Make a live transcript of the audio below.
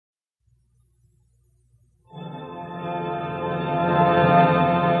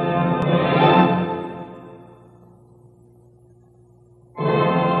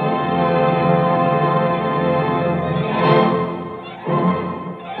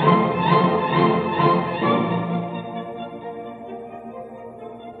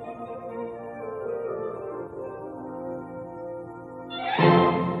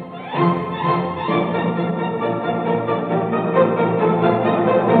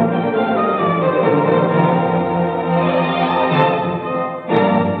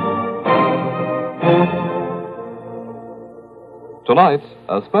Tonight,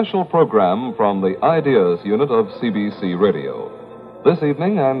 a special program from the Ideas unit of CBC Radio. This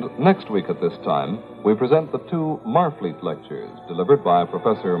evening and next week at this time, we present the two Marfleet lectures delivered by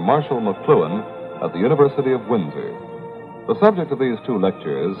Professor Marshall McLuhan at the University of Windsor. The subject of these two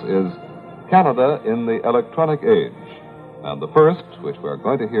lectures is Canada in the Electronic Age, and the first, which we are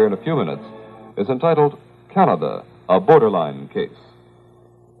going to hear in a few minutes, is entitled Canada, a Borderline Case.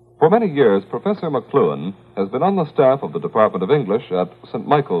 For many years, Professor McLuhan has been on the staff of the Department of English at St.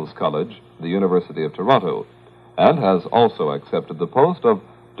 Michael's College, the University of Toronto, and has also accepted the post of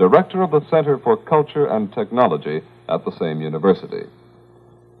Director of the Center for Culture and Technology at the same university.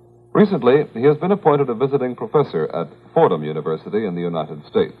 Recently, he has been appointed a visiting professor at Fordham University in the United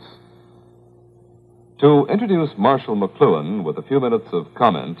States. To introduce Marshall McLuhan with a few minutes of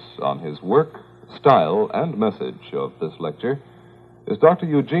comments on his work, style, and message of this lecture is Dr.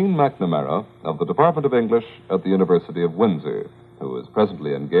 Eugene McNamara of the Department of English at the University of Windsor, who is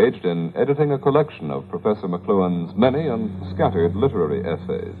presently engaged in editing a collection of Professor McLuhan's many and scattered literary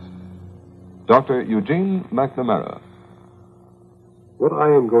essays. Dr. Eugene McNamara. What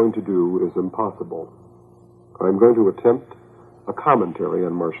I am going to do is impossible. I am going to attempt a commentary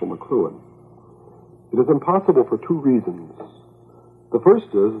on Marshall McLuhan. It is impossible for two reasons. The first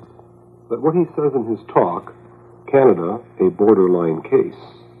is that what he says in his talk, Canada, a Borderline Case,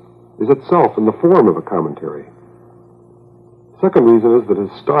 is itself in the form of a commentary. Second reason is that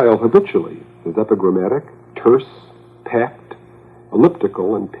his style habitually is epigrammatic, terse, packed,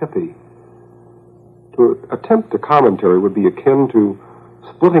 elliptical, and pithy. To attempt a commentary would be akin to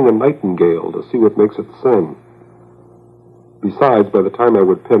splitting a nightingale to see what makes it sing. Besides, by the time I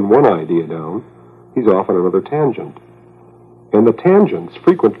would pin one idea down, he's off on another tangent. And the tangents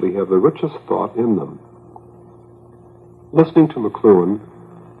frequently have the richest thought in them. Listening to McLuhan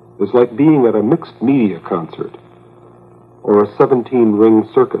is like being at a mixed media concert or a 17-ring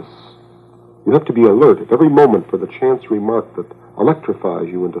circus. You have to be alert at every moment for the chance remark that electrifies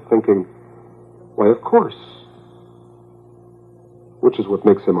you into thinking, why, of course, which is what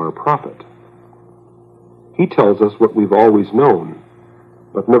makes him our prophet. He tells us what we've always known,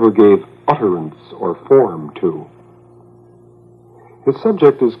 but never gave utterance or form to. His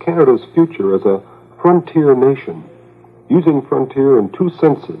subject is Canada's future as a frontier nation, using frontier in two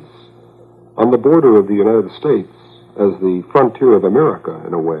senses, on the border of the United States as the frontier of America,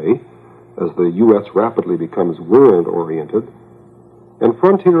 in a way, as the U.S. rapidly becomes world-oriented, and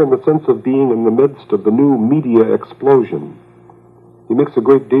frontier in the sense of being in the midst of the new media explosion. He makes a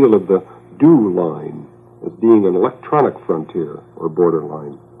great deal of the DO line as being an electronic frontier or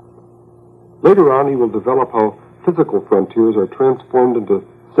borderline. Later on, he will develop how physical frontiers are transformed into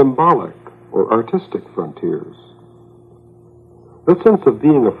symbolic or artistic frontiers. The sense of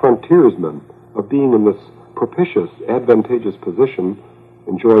being a frontiersman, of being in this propitious, advantageous position,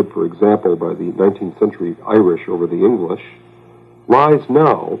 enjoyed, for example, by the 19th century Irish over the English, lies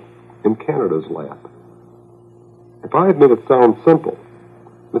now in Canada's lap. If I had made it sound simple,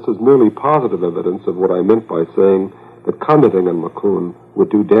 this is merely positive evidence of what I meant by saying that commenting on McLuhan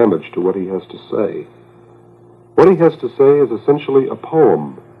would do damage to what he has to say. What he has to say is essentially a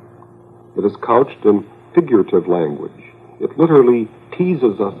poem. It is couched in figurative language. It literally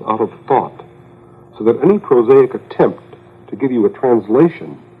teases us out of thought, so that any prosaic attempt to give you a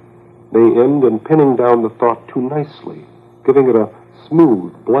translation may end in pinning down the thought too nicely, giving it a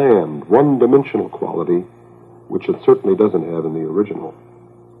smooth, bland, one-dimensional quality, which it certainly doesn't have in the original.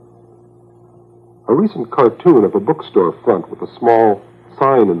 A recent cartoon of a bookstore front with a small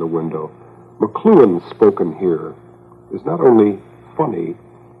sign in the window, McLuhan spoken here, is not only funny,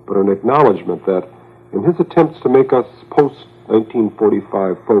 but an acknowledgement that in his attempts to make us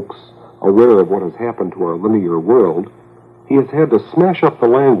post-1945 folks aware of what has happened to our linear world, he has had to smash up the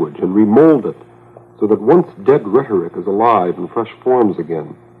language and remold it so that once dead rhetoric is alive in fresh forms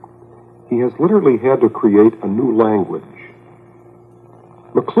again. He has literally had to create a new language.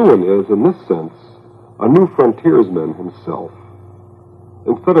 McLuhan is, in this sense, a new frontiersman himself.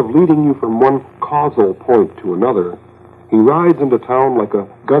 Instead of leading you from one causal point to another, he rides into town like a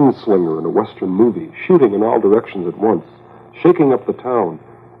gunslinger in a Western movie, shooting in all directions at once, shaking up the town,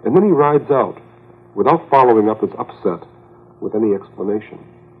 and then he rides out without following up his upset with any explanation.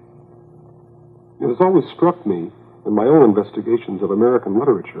 It has always struck me in my own investigations of American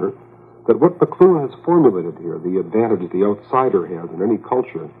literature that what McLuhan has formulated here, the advantage the outsider has in any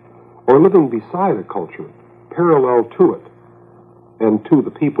culture, or living beside a culture, parallel to it, and to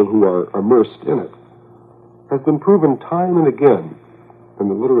the people who are immersed in it, has been proven time and again in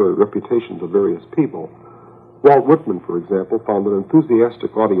the literary reputations of various people. Walt Whitman, for example, found an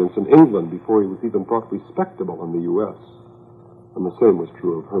enthusiastic audience in England before he was even thought respectable in the U.S. and the same was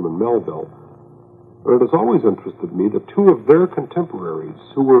true of Herman Melville. But it has always interested me that two of their contemporaries,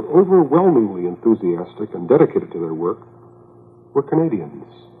 who were overwhelmingly enthusiastic and dedicated to their work, were Canadians.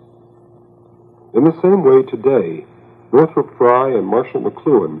 In the same way today, Northrop Frye and Marshall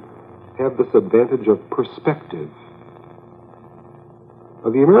McLuhan have this advantage of perspective.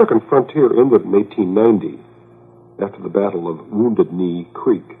 The American frontier ended in 1890. After the Battle of Wounded Knee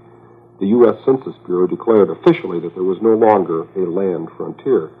Creek, the U.S. Census Bureau declared officially that there was no longer a land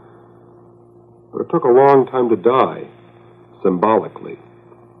frontier. But it took a long time to die, symbolically.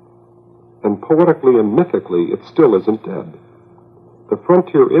 And poetically and mythically, it still isn't dead. The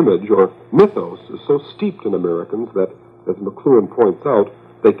frontier image, or mythos, is so steeped in Americans that, as McLuhan points out,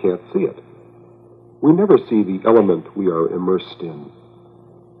 they can't see it. We never see the element we are immersed in.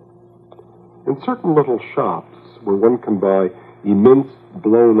 In certain little shops where one can buy immense,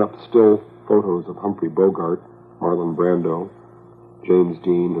 blown-up still photos of Humphrey Bogart, Marlon Brando, James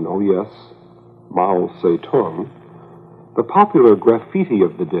Dean, and, oh yes, Mao Zedong, the popular graffiti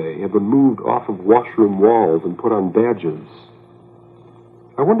of the day had been moved off of washroom walls and put on badges.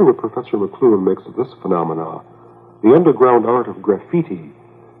 I wonder what Professor McLuhan makes of this phenomena. The underground art of graffiti,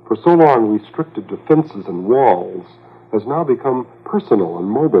 for so long restricted to fences and walls, has now become personal and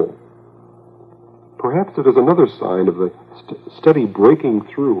mobile. Perhaps it is another sign of the steady breaking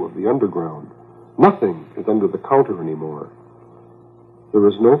through of the underground. Nothing is under the counter anymore. There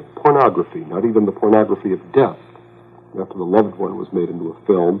is no pornography, not even the pornography of death, after the loved one was made into a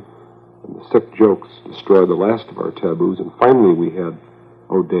film, and the sick jokes destroyed the last of our taboos, and finally we had,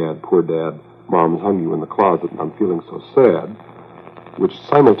 oh, Dad, poor Dad, Mom's hung you in the closet, and I'm feeling so sad, which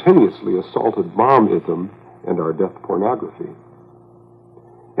simultaneously assaulted Momism and our death pornography.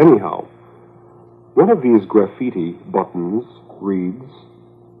 Anyhow, one of these graffiti buttons reads,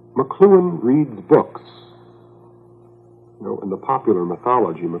 McLuhan reads books. You know, in the popular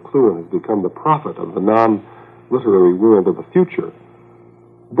mythology, McLuhan has become the prophet of the non-literary world of the future.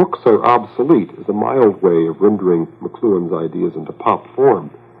 Books are obsolete is a mild way of rendering McLuhan's ideas into pop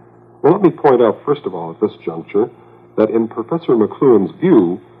form. Well, let me point out, first of all, at this juncture, that in Professor McLuhan's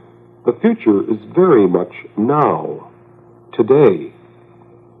view, the future is very much now, today.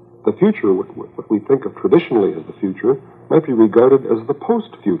 The future, what we think of traditionally as the future, might be regarded as the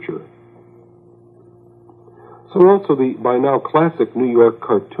post-future. So also the, by now, classic New York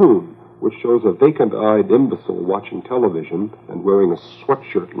cartoon, which shows a vacant-eyed imbecile watching television and wearing a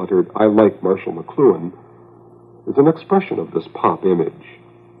sweatshirt lettered, I like Marshall McLuhan, is an expression of this pop image.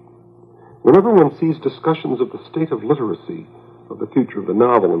 Whenever one sees discussions of the state of literacy, of the future of the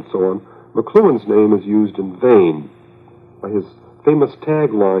novel, and so on, McLuhan's name is used in vain. By his famous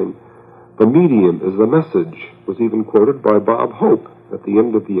tagline, "The medium is the message," was even quoted by Bob Hope at the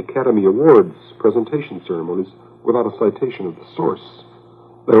end of the Academy Awards presentation ceremonies without a citation of the source.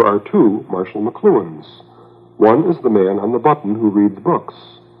 There are two Marshall McLuhans. One is the man on the button who reads books.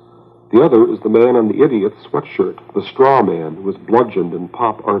 The other is the man on the idiot sweatshirt, the straw man who is bludgeoned in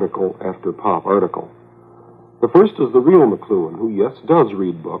pop article after pop article. The first is the real McLuhan, who, yes, does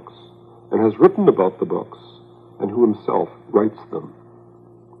read books, and has written about the books, and who himself writes them.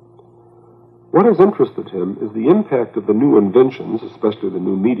 What has interested him is the impact of the new inventions, especially the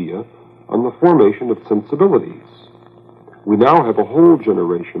new media, on the formation of sensibilities. We now have a whole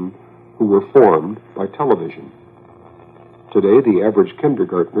generation who were formed by television. Today, the average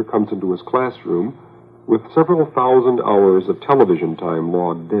kindergartner comes into his classroom with several thousand hours of television time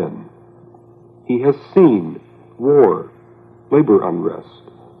logged in. He has seen war, labor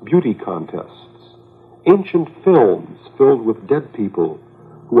unrest, beauty contests, ancient films filled with dead people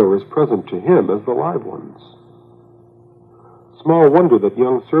who are as present to him as the live ones. Small wonder that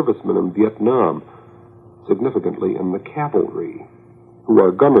young servicemen in Vietnam, significantly in the cavalry, who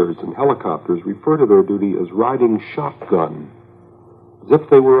are gunners in helicopters, refer to their duty as riding shotgun, as if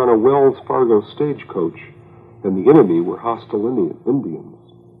they were on a Wells Fargo stagecoach and the enemy were hostile Indians.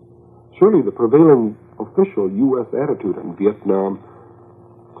 Surely the prevailing official U.S. attitude in Vietnam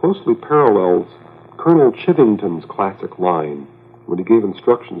closely parallels Colonel Chivington's classic line when he gave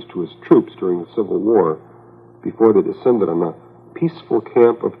instructions to his troops during the Civil War before they descended on a peaceful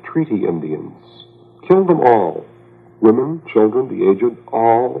camp of treaty Indians. Kill them all. Women, children, the aged,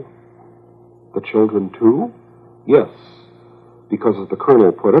 all. The children, too? Yes, because, as the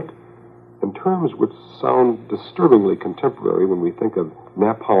colonel put it, in terms which sound disturbingly contemporary when we think of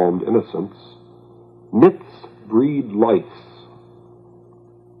napalmed innocence, nits breed lice.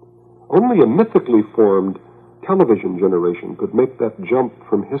 Only a mythically formed television generation could make that jump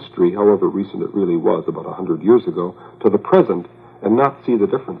from history, however recent it really was, about 100 years ago, to the present, and not see the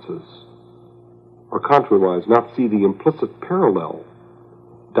differences. or contrariwise not see the implicit parallel.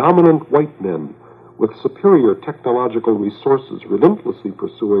 Dominant white men with superior technological resources relentlessly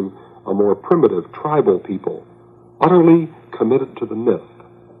pursuing a more primitive tribal people, utterly committed to the myth.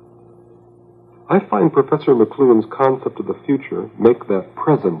 I find Professor McLuhan's concept of the future make that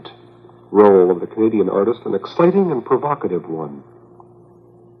present role of the Canadian artist an exciting and provocative one.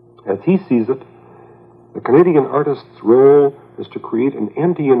 As he sees it, the Canadian artist's role is to create an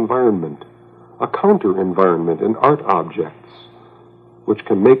anti-environment, a counter-environment in art objects, which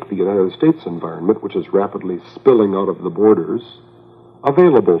can make the United States environment, which is rapidly spilling out of the borders,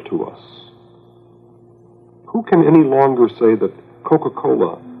 available to us. Who can any longer say that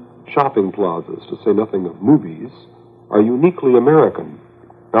Coca-Cola, shopping plazas, to say nothing of movies, are uniquely American,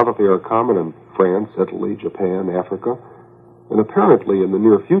 now that they are common in France, Italy, Japan, Africa, and apparently in the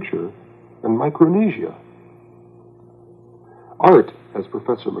near future, in Micronesia? Art, as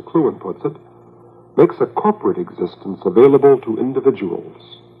Professor McLuhan puts it, makes a corporate existence available to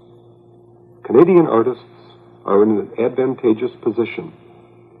individuals. Canadian artists are in an advantageous position.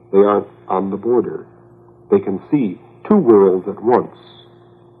 They aren't on the border. They can see two worlds at once.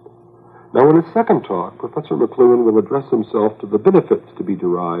 Now, in his second talk, Professor McLuhan will address himself to the benefits to be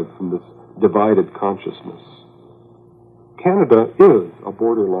derived from this divided consciousness. Canada is a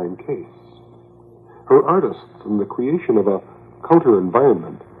borderline case. Her artists, in the creation of a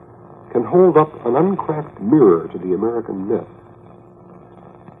counter-environment, can hold up an uncracked mirror to the American myth.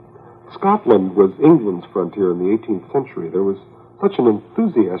 Scotland was England's frontier in the 18th century. There was such an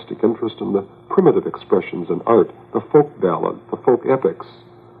enthusiastic interest in the primitive expressions in art, the folk ballad, the folk epics,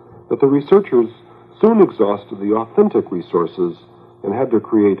 that the researchers soon exhausted the authentic resources and had to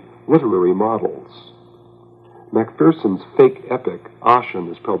create literary models. Macpherson's fake epic, Ossian,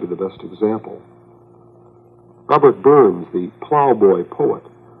 is probably the best example. Robert Burns, the ploughboy poet,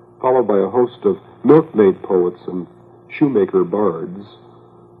 followed by a host of milkmaid poets and shoemaker bards,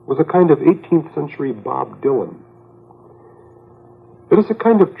 was a kind of 18th century Bob Dylan. It is a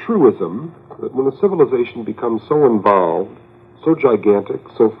kind of truism that when a civilization becomes so involved, so gigantic,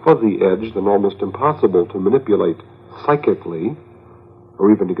 so fuzzy-edged and almost impossible to manipulate psychically,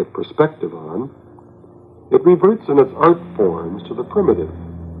 or even to get perspective on, it reverts in its art forms to the primitive,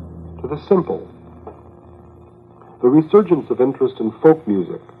 to the simple. The resurgence of interest in folk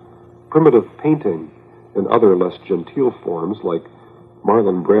music, primitive painting, and other less genteel forms like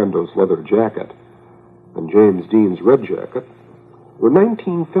Marlon Brando's leather jacket and James Dean's red jacket were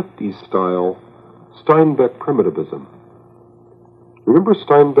 1950s style Steinbeck primitivism. Remember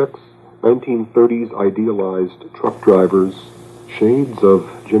Steinbeck's 1930s idealized truck drivers, shades of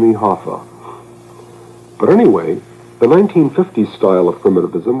Jimmy Hoffa? But anyway, the 1950s style of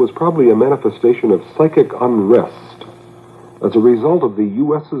primitivism was probably a manifestation of psychic unrest as a result of the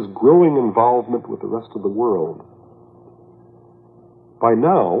U.S.'s growing involvement with the rest of the world. By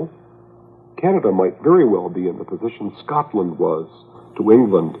now, Canada might very well be in the position Scotland was to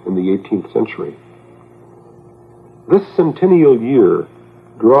England in the 18th century. This centennial year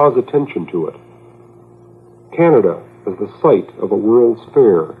draws attention to it. Canada is the site of a World's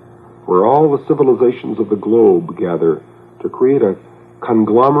Fair where all the civilizations of the globe gather to create a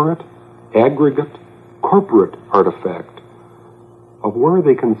conglomerate, aggregate, corporate artifact of where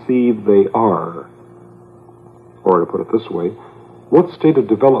they conceive they are, or to put it this way, what state of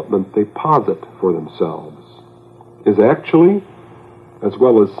development they posit for themselves, is actually, as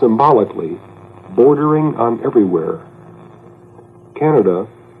well as symbolically, bordering on everywhere. Canada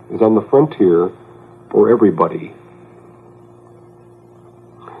is on the frontier for everybody.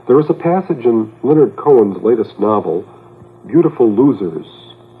 There is a passage in Leonard Cohen's latest novel, Beautiful Losers,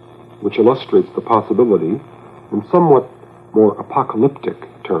 which illustrates the possibility in somewhat more apocalyptic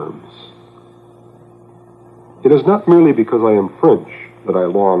terms. It is not merely because I am French that I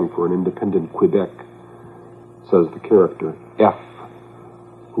long for an independent Quebec, says the character F,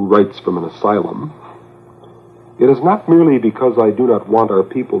 who writes from an asylum. It is not merely because I do not want our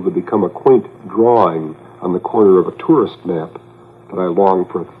people to become a quaint drawing on the corner of a tourist map that I long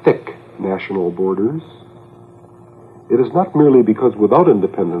for thick national borders. It is not merely because without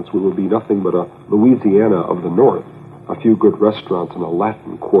independence we will be nothing but a Louisiana of the North, a few good restaurants and a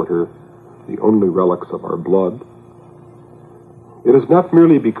Latin Quarter, the only relics of our blood. It is not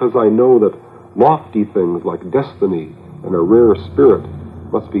merely because I know that lofty things like destiny and a rare spirit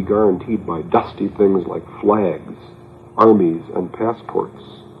must be guaranteed by dusty things like flags, armies, and passports.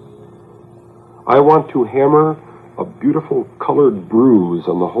 I want to hammer a beautiful colored bruise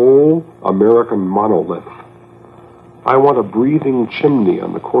on the whole American monolith. I want a breathing chimney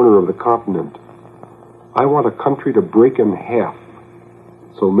on the corner of the continent. I want a country to break in half,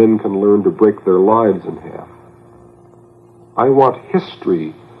 so men can learn to break their lives in half. I want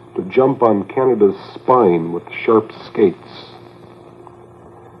history to jump on Canada's spine with sharp skates.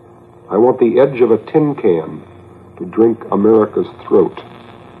 I want the edge of a tin can to drink America's throat.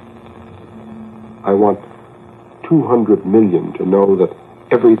 I want 200 million to know that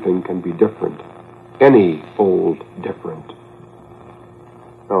everything can be different, any old different.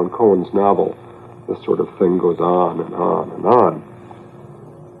 Now in Cohen's novel, this sort of thing goes on and on and on.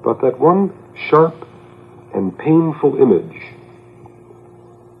 But that one sharp and painful image,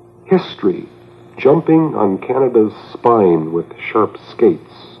 history jumping on Canada's spine with sharp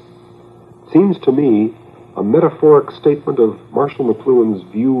skates, seems to me a metaphoric statement of Marshall McLuhan's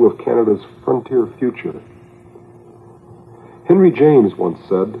view of Canada's frontier future. Henry James once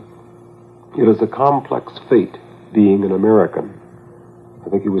said, "It is a complex fate being an American." I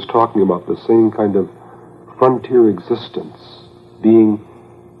think he was talking about the same kind of frontier existence, being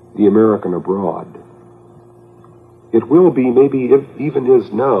the American abroad. It will be, maybe it even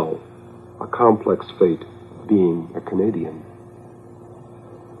is now, a complex fate being a Canadian.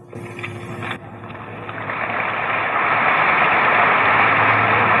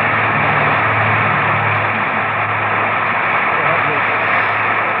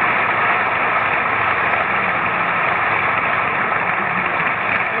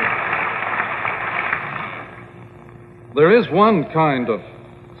 There is one kind of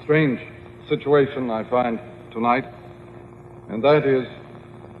strange situation I find tonight, and that is,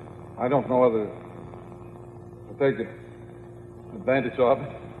 I don't know whether to take advantage of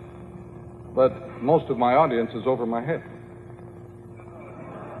it, but most of my audience is over my head.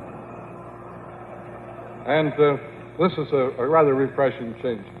 And this is a rather refreshing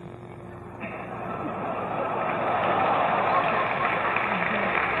change.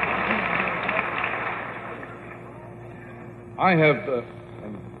 I have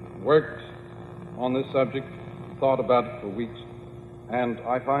worked on this subject, thought about it for weeks, and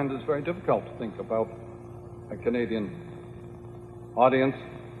I find it's very difficult to think about a Canadian audience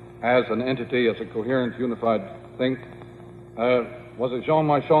as an entity, as a coherent, unified thing. Was it Jean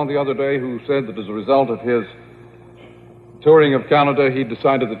Marchand the other day who said that as a result of his touring of Canada, he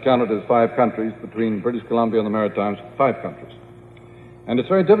decided that Canada is 5 countries, between British Columbia and the Maritimes, 5 countries. And it's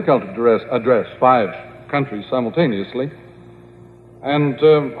very difficult to address 5 countries simultaneously. And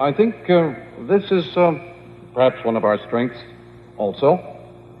I think this is perhaps one of our strengths also.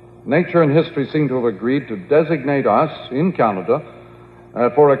 Nature and history seem to have agreed to designate us in Canada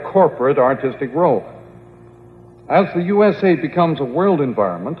for a corporate artistic role. As the USA becomes a world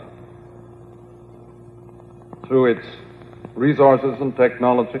environment through its resources and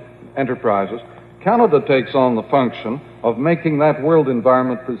technology enterprises, Canada takes on the function of making that world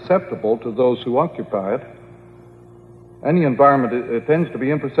environment perceptible to those who occupy it. Any environment it tends to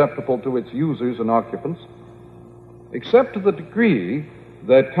be imperceptible to its users and occupants, except to the degree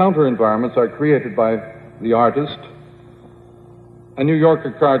that counter-environments are created by the artist. A New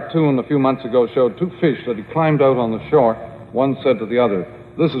Yorker cartoon a few months ago showed 2 fish that had climbed out on the shore. One said to the other,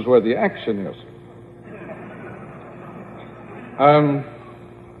 "This is where the action is."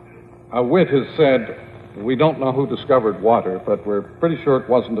 A wit has said, "We don't know who discovered water, but we're pretty sure it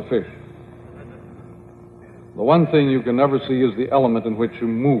wasn't a fish." The one thing you can never see is the element in which you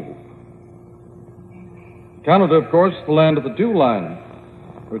move. Canada, of course, the land of the dew line,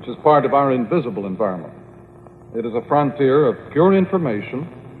 which is part of our invisible environment. It is a frontier of pure information,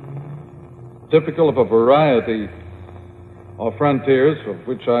 typical of a variety of frontiers, of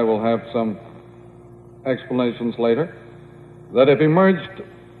which I will have some explanations later, that have emerged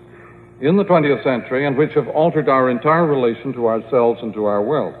in the 20th century and which have altered our entire relation to ourselves and to our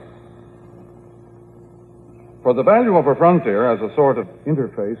world. For the value of a frontier as a sort of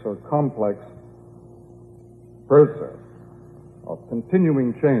interface or complex process of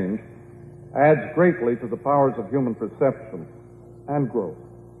continuing change adds greatly to the powers of human perception and growth.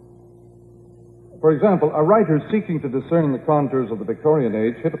 For example, a writer seeking to discern the contours of the Victorian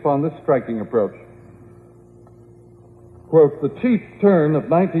age hit upon this striking approach. Quote, "The chief turn of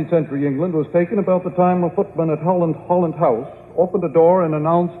 19th century England was taken about the time a footman at Holland House opened a door and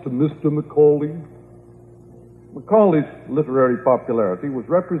announced to Mr. Macaulay." Macaulay's literary popularity was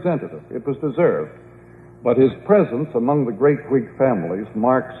representative. It was deserved. But his presence among the great Whig families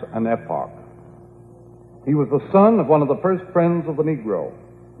marks an epoch. He was the son of one of the first friends of the Negro,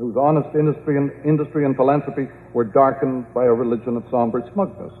 whose honest industry and philanthropy were darkened by a religion of somber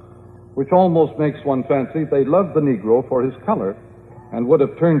smugness, which almost makes one fancy they loved the Negro for his color and would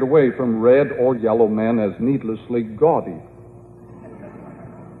have turned away from red or yellow men as needlessly gaudy.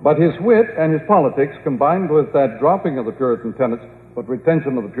 But his wit and his politics, combined with that dropping of the Puritan tenets, but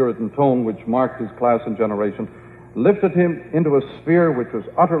retention of the Puritan tone which marked his class and generation lifted him into a sphere which was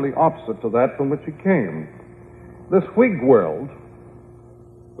utterly opposite to that from which he came. This Whig world,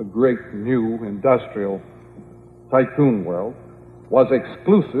 the great new industrial tycoon world, was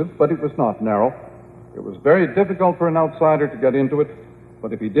exclusive, but it was not narrow. It was very difficult for an outsider to get into it,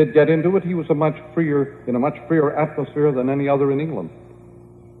 but if he did get into it, he was in a much freer atmosphere than any other in England.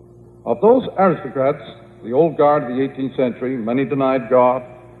 Of those aristocrats, the old guard of the 18th century, many denied God,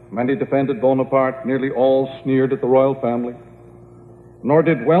 many defended Bonaparte, nearly all sneered at the royal family. Nor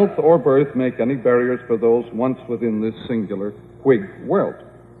did wealth or birth make any barriers for those once within this singular Whig world.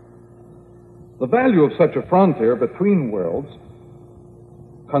 The value of such a frontier between worlds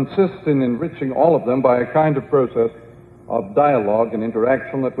consists in enriching all of them by a kind of process of dialogue and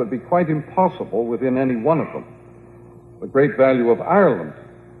interaction that would be quite impossible within any one of them. The great value of Ireland.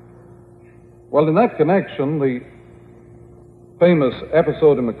 Well, in that connection, the famous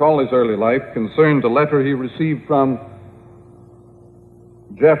episode in Macaulay's early life concerned a letter he received from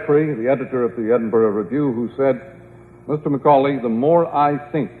Jeffrey, the editor of the Edinburgh Review, who said, "Mr. Macaulay, the more I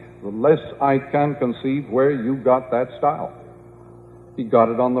think, the less I can conceive where you got that style." He got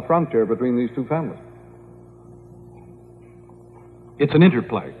it on the frontier between these two families. It's an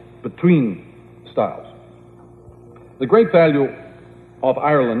interplay between styles. The great value of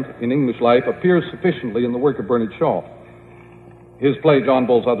Ireland in English life appears sufficiently in the work of Bernard Shaw. His play, John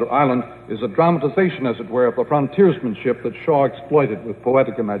Bull's Other Island, is a dramatization, as it were, of the frontiersmanship that Shaw exploited with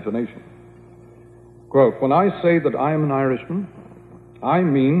poetic imagination. Quote, "When I say that I am an Irishman, I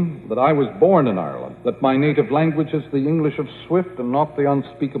mean that I was born in Ireland, that my native language is the English of Swift and not the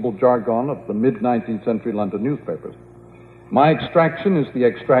unspeakable jargon of the mid-19th century London newspapers. My extraction is the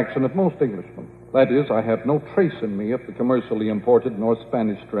extraction of most Englishmen. That is, I have no trace in me of the commercially imported North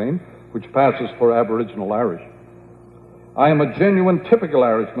Spanish strain, which passes for aboriginal Irish. I am a genuine typical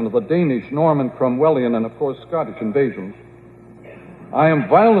Irishman of the Danish, Norman, Cromwellian, and of course Scottish invasions. I am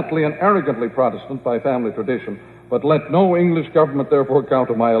violently and arrogantly Protestant by family tradition, but let no English government therefore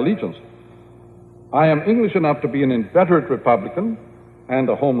counter my allegiance. I am English enough to be an inveterate Republican and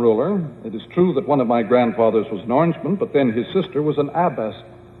a Home Ruler. It is true that one of my grandfathers was an Orangeman, but then his sister was an abbess,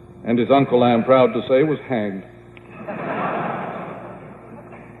 and his uncle, I am proud to say, was hanged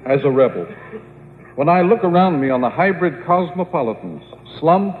as a rebel. When I look around me on the hybrid cosmopolitans,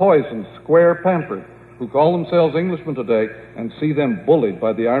 slum poisoned, square pampered, who call themselves Englishmen today, and see them bullied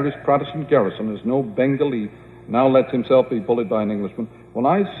by the Irish Protestant garrison as no Bengali now lets himself be bullied by an Englishman, when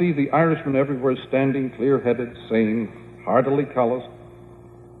I see the Irishmen everywhere standing clear-headed, sane, heartily callous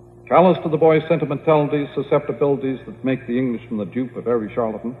to the boy's sentimentalities, susceptibilities that make the Englishman the dupe of every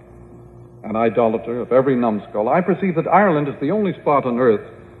charlatan and idolater, of every numbskull, I perceive that Ireland is the only spot on earth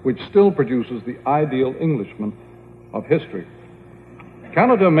which still produces the ideal Englishman of history.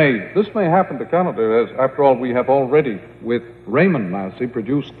 This may happen to Canada, as after all we have already, with Raymond Massey,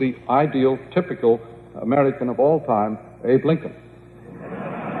 produced the ideal, typical American of all time, Abe Lincoln.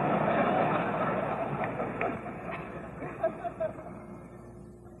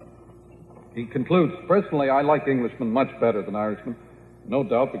 He concludes, "Personally, I like Englishmen much better than Irishmen, no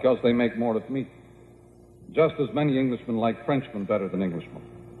doubt because they make more of me. Just as many Englishmen like Frenchmen better than Englishmen.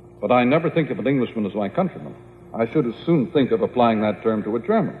 But I never think of an Englishman as my countryman. I should as soon think of applying that term to a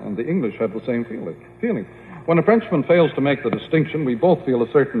German, and the English have the same feeling. When a Frenchman fails to make the distinction, we both feel a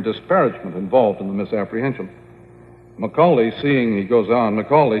certain disparagement involved in the misapprehension. Macaulay, seeing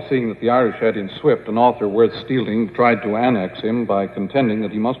that the Irish had in Swift an author worth stealing, tried to annex him by contending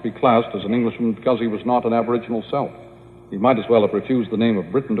that he must be classed as an Englishman because he was not an aboriginal self. He might as well have refused the name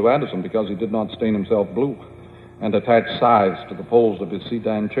of Britain to Addison because he did not stain himself blue and attach size to the poles of his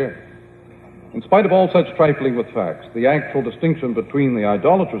sedan chair. In spite of all such trifling with facts, the actual distinction between the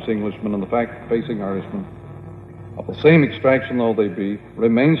idolatrous Englishman and the fact-facing Irishman, of the same extraction though they be,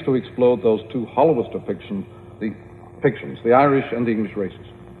 remains to explode those two hollowest of fictions, the Irish and the English races.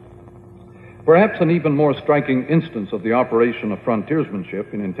 Perhaps an even more striking instance of the operation of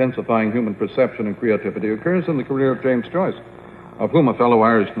frontiersmanship in intensifying human perception and creativity occurs in the career of James Joyce, of whom a fellow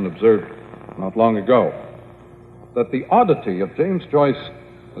Irishman observed not long ago that the oddity of James Joyce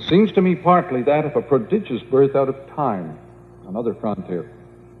seems to me partly that of a prodigious birth out of time, another frontier.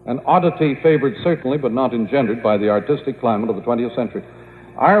 An oddity favored certainly, but not engendered by the artistic climate of the 20th century.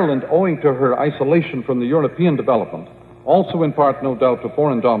 Ireland, owing to her isolation from the European development, also in part, no doubt, to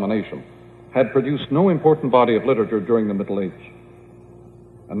foreign domination, had produced no important body of literature during the Middle Age,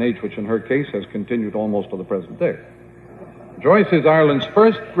 an age which in her case has continued almost to the present day. Joyce is Ireland's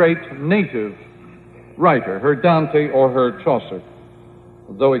first great native writer, her Dante or her Chaucer,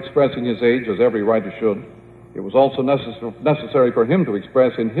 though expressing his age, as every writer should, It was also necessary for him to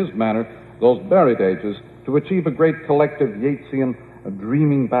express in his manner those buried ages, to achieve a great collective Yeatsian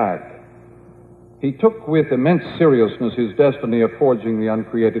dreaming back. He took with immense seriousness his destiny of forging the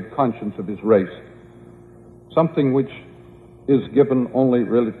uncreated conscience of his race, something which is given only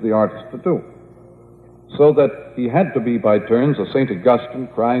really to the artist to do. So that he had to be by turns a St. Augustine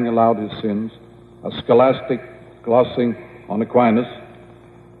crying aloud his sins, a scholastic glossing on Aquinas,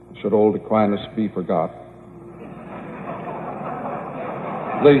 should old Aquinas be forgot.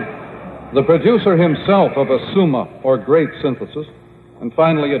 The producer himself of a Summa, or great synthesis, and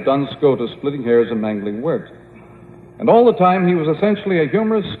finally a Duns Scotus, splitting hairs and mangling words. And all the time he was essentially a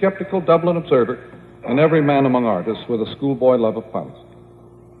humorous, skeptical Dublin observer, and every man among artists with a schoolboy love of puns.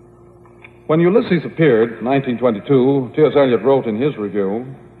 When Ulysses appeared, in 1922, T.S. Eliot wrote in his review,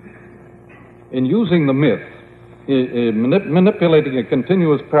 in using the myth, manipulating a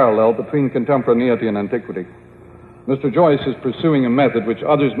continuous parallel between contemporaneity and antiquity, Mr. Joyce is pursuing a method which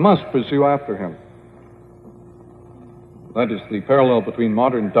others must pursue after him. That is the parallel between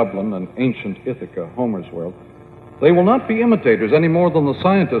modern Dublin and ancient Ithaca, Homer's world. They will not be imitators any more than the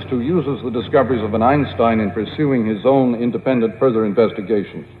scientist who uses the discoveries of an Einstein in pursuing his own independent further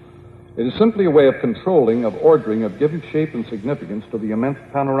investigations. It is simply a way of controlling, of ordering, of giving shape and significance to the immense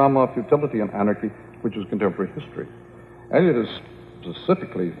panorama of futility and anarchy which is contemporary history. Eliot is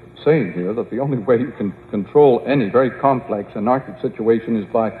specifically saying here that the only way you can control any very complex anarchic situation is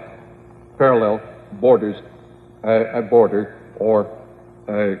by parallel borders, a border, or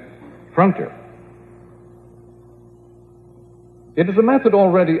a frontier. It is a method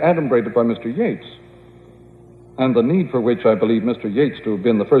already adumbrated by Mr. Yeats, and the need for which I believe Mr. Yeats to have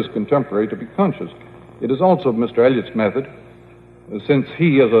been the first contemporary to be conscious. It is also Mr. Eliot's method, since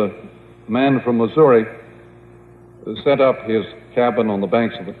he, as a man from Missouri, set up his cabin on the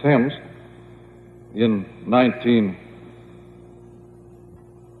banks of the Thames in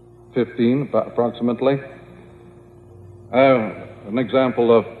 1915, approximately. An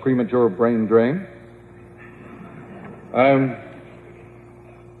example of premature brain drain.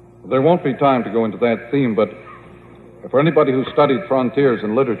 There won't be time to go into that theme, but for anybody who's studied frontiers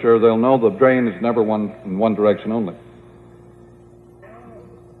in literature, they'll know the drain is never in one direction only.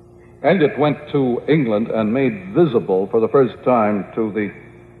 Eliot went to England and made visible for the first time to the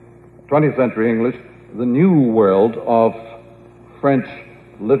 20th century English the new world of French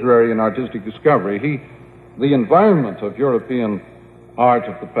literary and artistic discovery. The environment of European art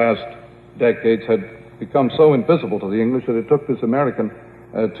of the past decades had become so invisible to the English that it took this American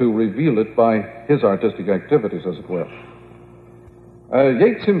to reveal it by his artistic activities, as it were.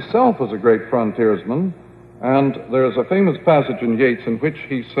 Yeats himself was a great frontiersman, and there's a famous passage in Yeats in which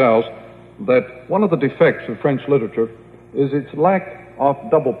he says that one of the defects of French literature is its lack of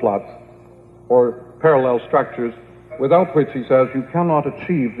double plots or parallel structures, without which, he says, you cannot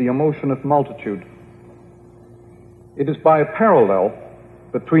achieve the emotion of multitude. It is by a parallel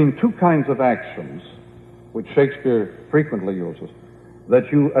between two kinds of actions, which Shakespeare frequently uses,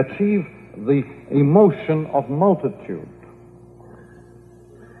 that you achieve the emotion of multitude.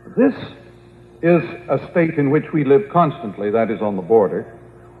 This is a state in which we live constantly, that is, on the border.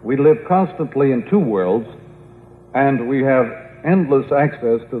 We live constantly in two worlds, and we have endless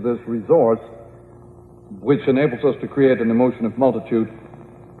access to this resource which enables us to create an emotion of multitude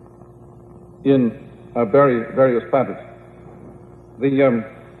in various patterns. The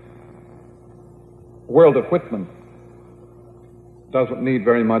world of Whitman doesn't need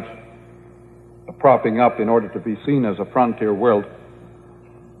very much propping up in order to be seen as a frontier world.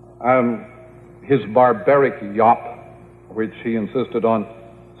 His barbaric yop, which he insisted on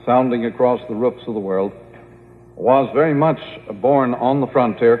sounding across the roofs of the world, was very much born on the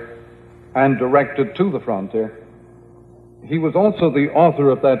frontier and directed to the frontier. He was also the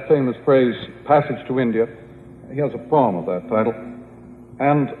author of that famous phrase, Passage to India. He has a poem of that title.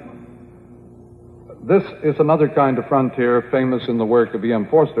 And this is another kind of frontier famous in the work of E.M.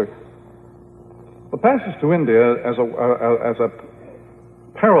 Forster. The Passage to India as a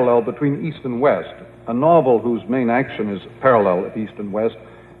parallel between East and West, a novel whose main action is parallel of East and West,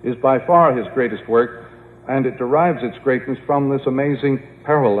 is by far his greatest work, and it derives its greatness from this amazing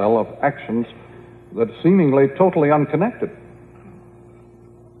parallel of actions that are seemingly totally unconnected.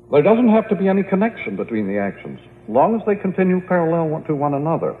 There doesn't have to be any connection between the actions, as long as they continue parallel to one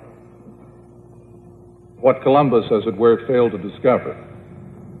another. What Columbus, as it were, failed to discover,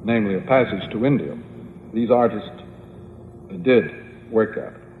 namely a passage to India, these artists did work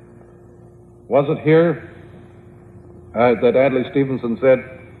at. Was it here that Adlai Stevenson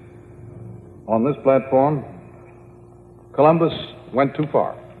said, on this platform, Columbus went too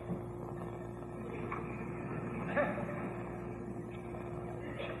far?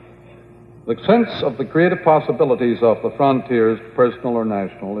 The sense of the creative possibilities of the frontiers, personal or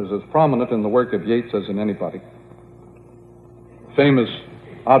national, is as prominent in the work of Yeats as in anybody. Famous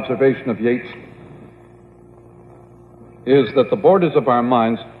observation of Yeats is that the borders of our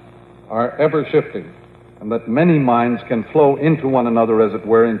minds are ever shifting, and that many minds can flow into one another, as it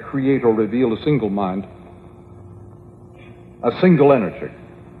were, and create or reveal a single mind, a single energy.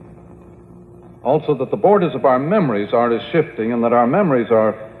 Also, that the borders of our memories are as shifting, and that our memories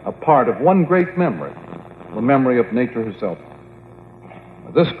are a part of one great memory, the memory of nature herself.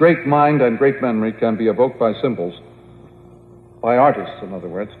 This great mind and great memory can be evoked by symbols, by artists, in other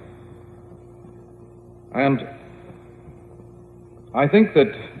words. And I think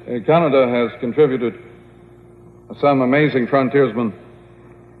that Canada has contributed some amazing frontiersmen,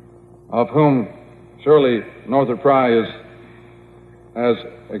 of whom surely Northrop Frye is as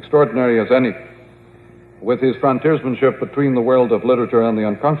extraordinary as any, with his frontiersmanship between the world of literature and the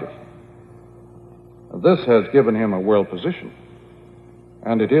unconscious. This has given him a world position,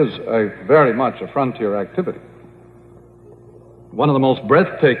 and it is very much a frontier activity. One of the most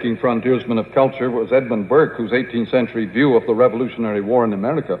breathtaking frontiersmen of culture was Edmund Burke, whose 18th century view of the Revolutionary War in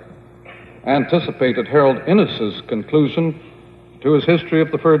America anticipated Harold Innes's conclusion to his history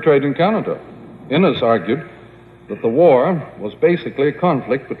of the fur trade in Canada. Innes argued that the war was basically a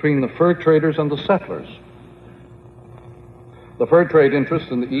conflict between the fur traders and the settlers. The fur trade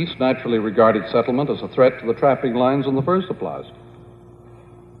interests in the East naturally regarded settlement as a threat to the trapping lines and the fur supplies.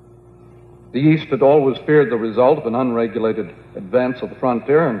 The East had always feared the result of an unregulated advance of the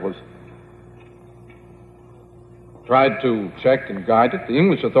frontier and was tried to check and guide it. The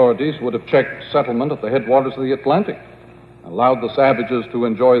English authorities would have checked settlement at the headwaters of the Atlantic, allowed the savages to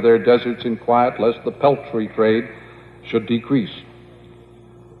enjoy their deserts in quiet, lest the peltry trade should decrease.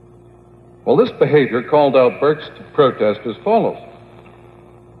 Well, this behavior called out Burke's protest as follows.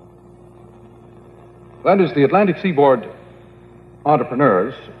 That is, the Atlantic seaboard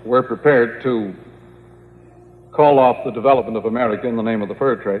entrepreneurs were prepared to call off the development of America in the name of the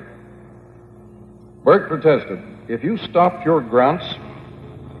fur trade. Burke protested, if you stopped your grants,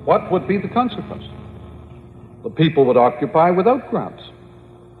 what would be the consequence? The people would occupy without grants.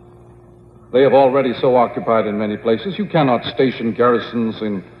 They have already so occupied in many places. You cannot station garrisons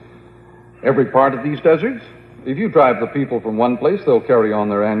in every part of these deserts. If you drive the people from one place, they'll carry on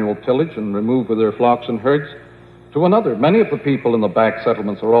their annual tillage and remove with their flocks and herds to another. Many of the people in the back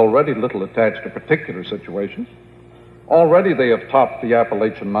settlements are already little attached to particular situations. Already they have topped the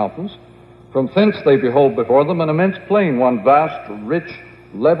Appalachian Mountains. From thence they behold before them an immense plain, one vast, rich,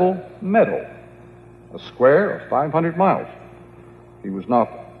 level meadow, a square of 500 miles. He was not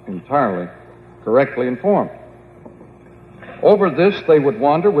entirely correctly informed. Over this they would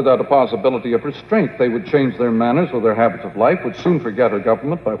wander without a possibility of restraint. They would change their manners or their habits of life, would soon forget a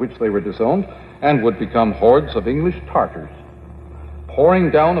government by which they were disowned, and would become hordes of English Tartars,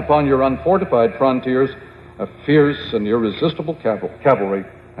 pouring down upon your unfortified frontiers a fierce and irresistible cavalry,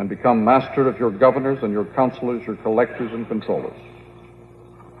 and become master of your governors and your counselors, your collectors and controllers.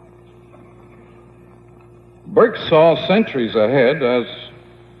 Burke saw centuries ahead, as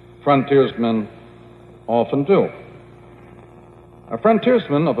frontiersmen often do. A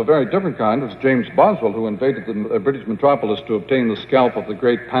frontiersman of a very different kind was James Boswell, who invaded the British metropolis to obtain the scalp of the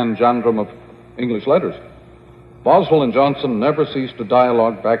great panjandrum of English letters. Boswell and Johnson never ceased to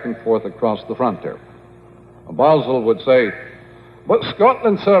dialogue back and forth across the frontier. Boswell would say, "But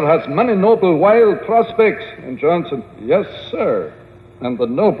Scotland, sir, has many noble wild prospects." And Johnson, "Yes, sir. And the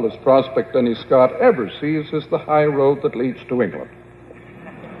noblest prospect any Scot ever sees is the high road that leads to England."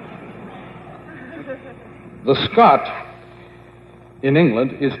 The Scot in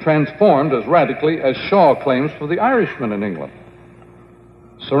England is transformed as radically as Shaw claims for the Irishman in England.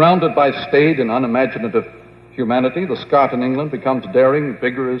 Surrounded by staid and unimaginative humanity, the Scot in England becomes daring,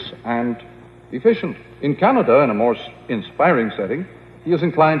 vigorous, and efficient. In Canada, in a more inspiring setting, he is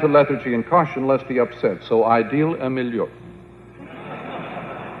inclined to lethargy and caution lest he upset, so ideal a milieu.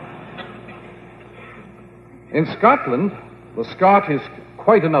 In Scotland, the Scot is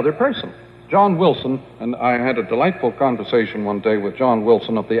quite another person. John Wilson, and I had a delightful conversation one day with John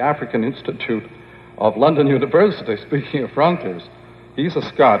Wilson of the African Institute of London University, speaking of frontiers. He's a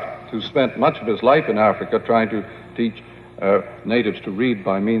Scot who spent much of his life in Africa trying to teach natives to read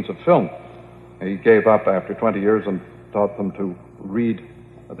by means of film. He gave up after 20 years and taught them to read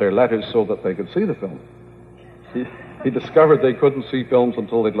their letters so that they could see the film. He discovered they couldn't see films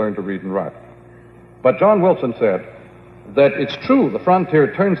until they'd learned to read and write. But John Wilson said that it's true, the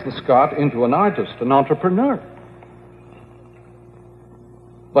frontier turns the Scot into an artist, an entrepreneur.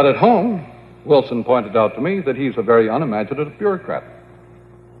 But at home, Wilson pointed out to me that he's a very unimaginative bureaucrat.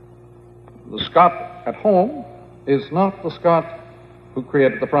 the Scot at home is not the Scot who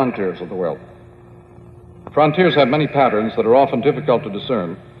created the frontiers of the world. Frontiers have many patterns that are often difficult to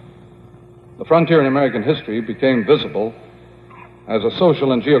discern. The frontier in American history became visible as a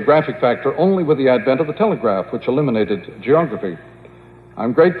social and geographic factor only with the advent of the telegraph, which eliminated geography.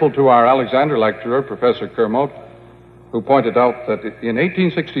 I'm grateful to our Alexander lecturer, Professor Kermode, who pointed out that in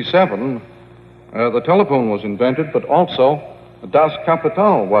 1867, the telephone was invented, but also Das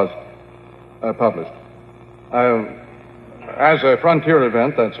Kapital was published. As a frontier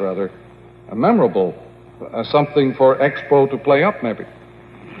event, that's rather memorable. Something for Expo to play up, maybe.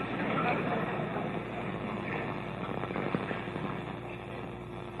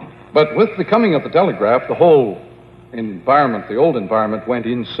 But with the coming of the telegraph, the whole environment, the old environment, went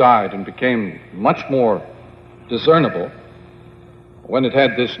inside and became much more discernible when it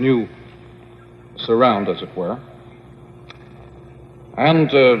had this new surround, as it were.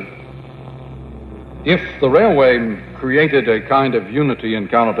 And if the railway created a kind of unity in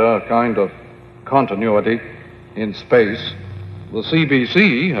Canada, a kind of continuity in space, the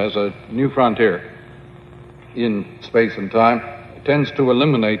CBC, as a new frontier in space and time, tends to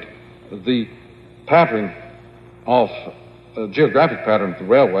eliminate the pattern of geographic pattern of the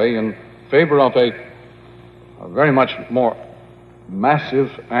railway in favor of a very much more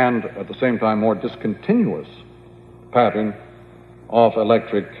massive and at the same time more discontinuous pattern of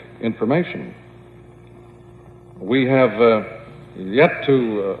electric information. We have yet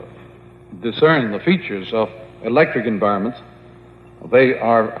to discern the features of electric environments. They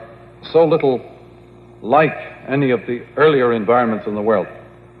are so little like any of the earlier environments in the world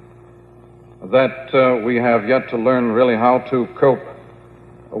that we have yet to learn really how to cope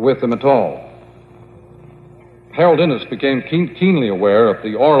with them at all. Harold Innes became keenly aware of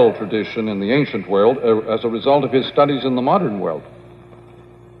the oral tradition in the ancient world as a result of his studies in the modern world.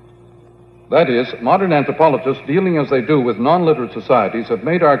 That is, modern anthropologists, dealing as they do with non-literate societies, have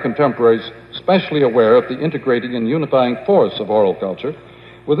made our contemporaries specially aware of the integrating and unifying force of oral culture.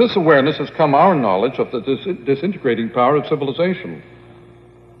 With this awareness has come our knowledge of the disintegrating power of civilization.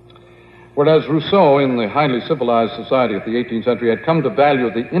 Whereas Rousseau, in the highly civilized society of the 18th century, had come to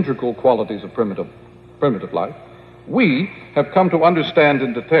value the integral qualities of primitive life, we have come to understand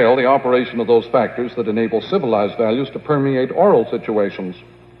in detail the operation of those factors that enable civilized values to permeate oral situations.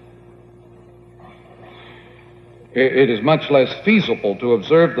 It is much less feasible to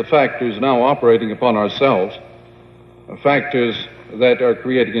observe the factors now operating upon ourselves, factors that are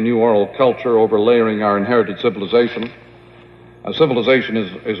creating a new oral culture overlaying our inherited civilization. A civilization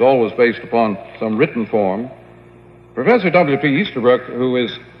is always based upon some written form. Professor W.P. Easterbrook, who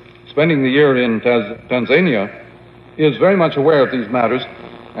is spending the year in Tanzania, is very much aware of these matters,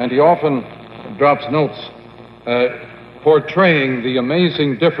 and he often drops notes portraying the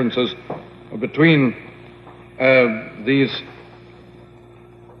amazing differences between these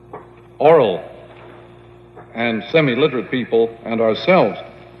oral and semi-literate people and ourselves.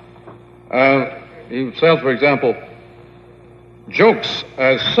 He says, for example, jokes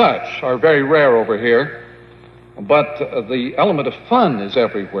as such are very rare over here, but the element of fun is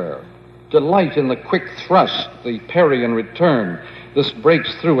everywhere. Delight in the quick thrust, the parry and return. This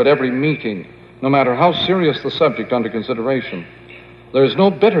breaks through at every meeting, no matter how serious the subject under consideration. There is no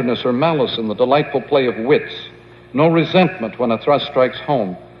bitterness or malice in the delightful play of wits, no resentment when a thrust strikes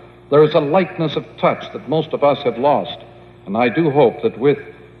home. There is a lightness of touch that most of us have lost, and I do hope that with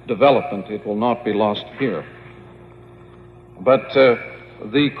development it will not be lost here. But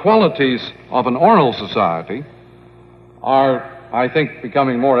the qualities of an oral society are, I think,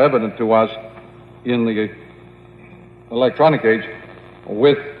 becoming more evident to us in the electronic age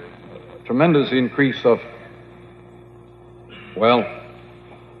with tremendous increase of, well,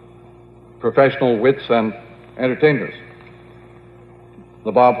 professional wits and entertainers.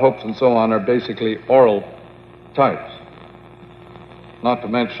 The Bob Hopes and so on are basically oral types, not to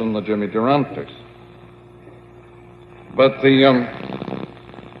mention the Jimmy Durantes. But it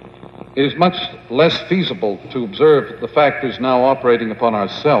is much less feasible to observe the factors now operating upon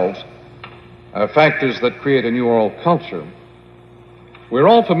ourselves, factors that create a new oral culture. We're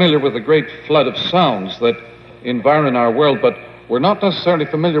all familiar with the great flood of sounds that environ our world, but we're not necessarily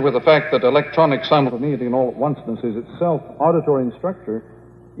familiar with the fact that electronic simultaneity and all-at-onceness is itself auditory in structure,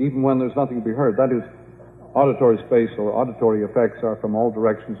 even when there's nothing to be heard. That is, auditory space or auditory effects are from all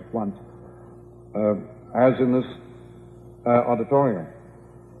directions at once, as in this auditorium.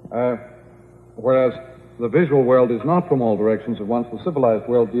 Whereas the visual world is not from all directions at once. The civilized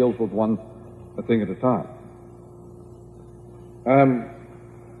world deals with one thing at a time.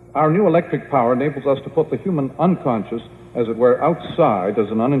 Our new electric power enables us to put the human unconscious as it were, outside as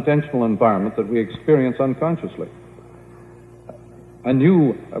an unintentional environment that we experience unconsciously. A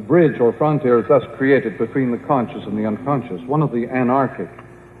new bridge or frontier is thus created between the conscious and the unconscious, one of the anarchic,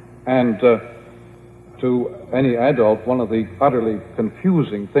 and to any adult, one of the utterly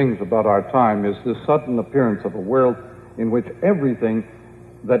confusing things about our time is this sudden appearance of a world in which everything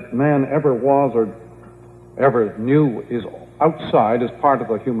that man ever was or ever knew is outside as part of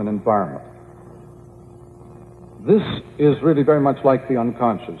the human environment. This is really very much like the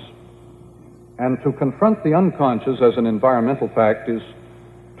unconscious. And to confront the unconscious as an environmental fact is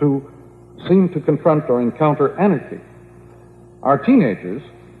to seem to confront or encounter anarchy. Our teenagers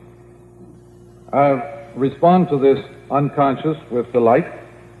respond to this unconscious with delight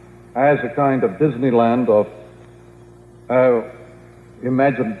as a kind of Disneyland of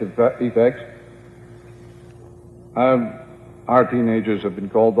imaginative effects. Our teenagers have been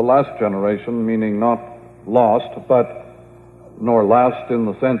called the last generation, meaning not lost, but nor last in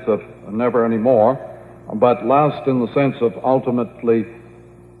the sense of never anymore, but last in the sense of ultimately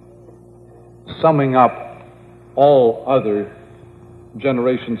summing up all other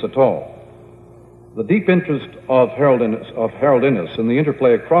generations at all. The deep interest of Harold Innes in the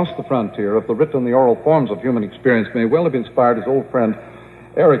interplay across the frontier of the written and the oral forms of human experience may well have inspired his old friend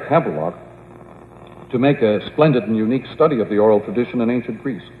Eric Havelock to make a splendid and unique study of the oral tradition in ancient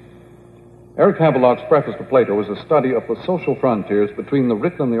Greece. Eric Havelock's preface to Plato is a study of the social frontiers between the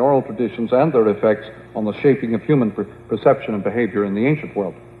written and the oral traditions and their effects on the shaping of human perception and behavior in the ancient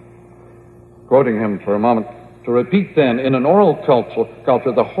world. Quoting him for a moment, to repeat then, in an oral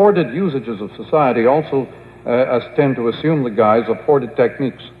culture, the hoarded usages of society also tend to assume the guise of hoarded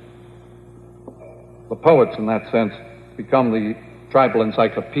techniques. The poets, in that sense, become the tribal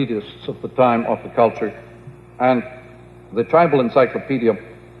encyclopedists of the time of the culture, and the tribal encyclopedia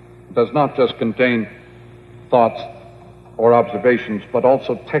does not just contain thoughts or observations, but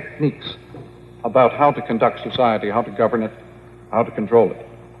also techniques about how to conduct society, how to govern it, how to control it.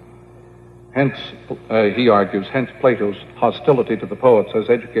 Hence, he argues, hence Plato's hostility to the poets as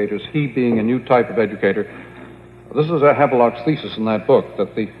educators, he being a new type of educator. This is Havelock's thesis in that book,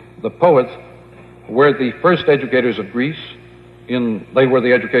 that the poets were the first educators of Greece. They were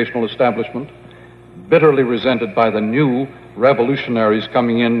the educational establishment, bitterly resented by the new revolutionaries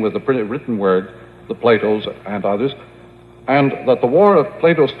coming in with the written word, the Platos and others, and that the war of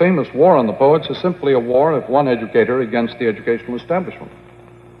Plato's famous war on the poets is simply a war of one educator against the educational establishment.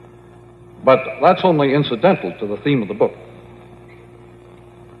 But that's only incidental to the theme of the book.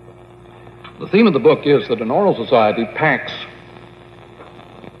 The theme of the book is that an oral society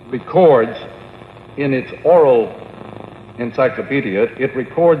records in its oral encyclopedia, it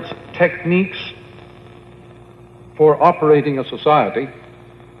records techniques for operating a society.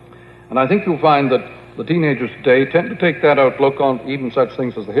 And I think you'll find that the teenagers today tend to take that outlook on even such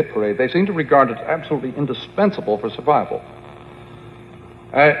things as the hit parade. They seem to regard it as absolutely indispensable for survival.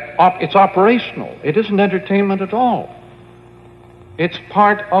 It's operational. It isn't entertainment at all. It's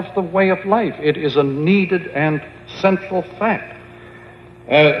part of the way of life. It is a needed and central fact.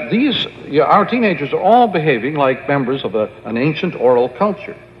 Our teenagers are all behaving like members of an ancient oral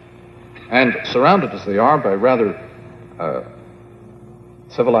culture, and surrounded as they are by rather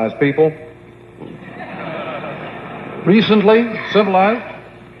civilized people. Recently civilized?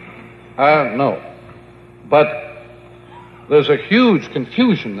 No. But there's a huge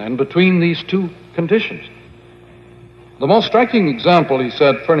confusion then between these two conditions. The most striking example, he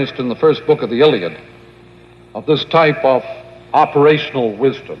said, furnished in the first book of the Iliad, of this type of operational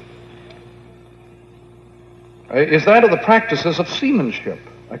wisdom, is that of the practices of seamanship,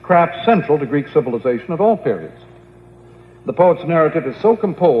 a craft central to Greek civilization at all periods. The poet's narrative is so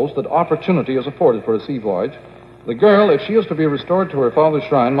composed that opportunity is afforded for a sea voyage. The girl, if she is to be restored to her father's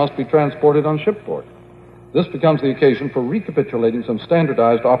shrine, must be transported on shipboard. This becomes the occasion for recapitulating some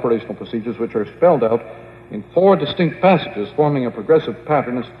standardized operational procedures which are spelled out in 4 distinct passages forming a progressive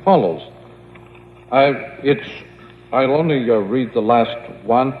pattern as follows. I'll only read the last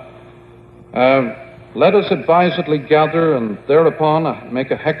one. Let us advisedly gather and thereupon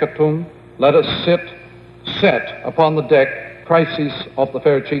make a hecatomb. Let us set upon the deck, crises of the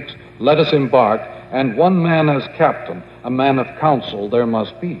fair cheeks. Let us embark, and one man as captain, a man of counsel there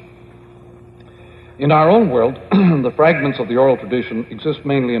must be. In our own world, the fragments of the oral tradition exist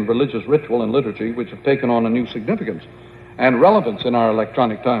mainly in religious ritual and liturgy, which have taken on a new significance and relevance in our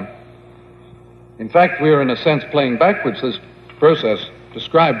electronic time. In fact, we are in a sense playing backwards this process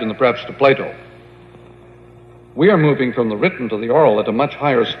described in the preface to Plato. We are moving from the written to the oral at a much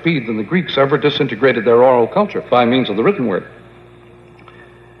higher speed than the Greeks ever disintegrated their oral culture by means of the written word.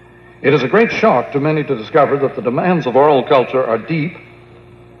 It is a great shock to many to discover that the demands of oral culture are deep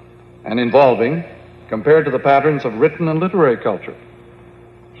and involving compared to the patterns of written and literary culture.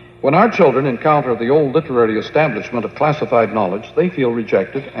 When our children encounter the old literary establishment of classified knowledge, they feel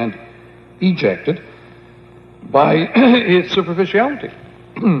rejected and ejected by its superficiality.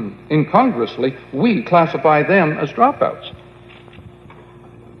 Incongruously, we classify them as dropouts.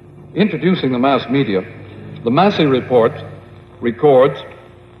 Introducing the mass media, the Massey Report records,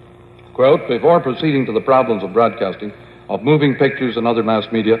 quote, before proceeding to the problems of broadcasting, of moving pictures and other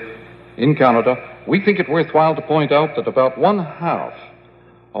mass media in Canada, we think it worthwhile to point out that about 1/2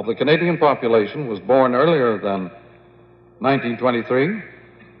 of the Canadian population was born earlier than 1923,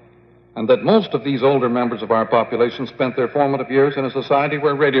 and that most of these older members of our population spent their formative years in a society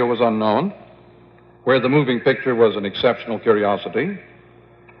where radio was unknown, where the moving picture was an exceptional curiosity,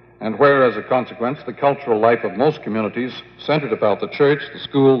 and where, as a consequence, the cultural life of most communities centered about the church, the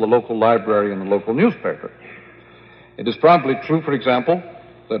school, the local library, and the local newspaper. It is probably true, for example,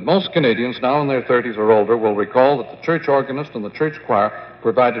 that most Canadians now in their 30s or older will recall that the church organist and the church choir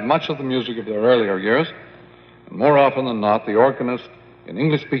provided much of the music of their earlier years, and more often than not, the organist in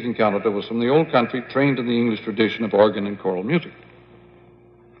English-speaking Canada was from the old country, trained in the English tradition of organ and choral music.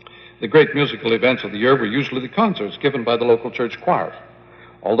 The great musical events of the year were usually the concerts given by the local church choirs.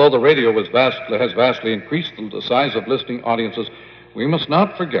 Although the radio has vastly increased the size of listening audiences, we must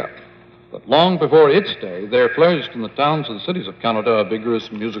not forget that long before its day, there flourished in the towns and cities of Canada a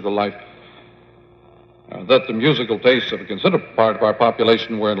vigorous musical life, that the musical tastes of a considerable part of our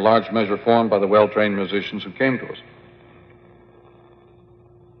population were in large measure formed by the well-trained musicians who came to us.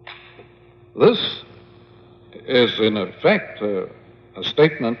 This is, in effect, a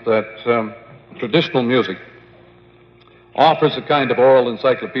statement that traditional music offers a kind of oral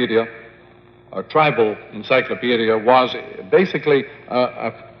encyclopedia. A tribal encyclopedia was basically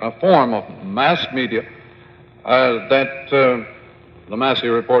a form of mass media that the Massey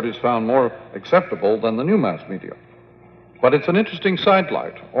reporters found more acceptable than the new mass media. But it's an interesting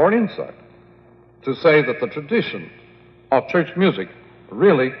sidelight or insight to say that the tradition of church music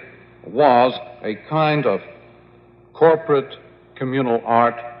really was a kind of corporate communal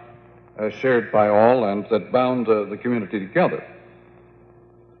art shared by all and that bound the community together.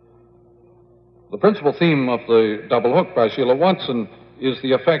 The principal theme of the Double Hook by Sheila Watson is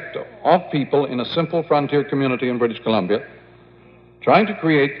the effect of people in a simple frontier community in British Columbia trying to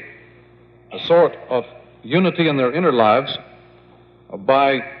create a sort of unity in their inner lives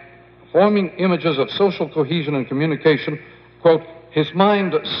by forming images of social cohesion and communication. Quote, his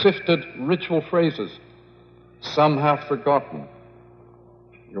mind sifted ritual phrases, some half forgotten.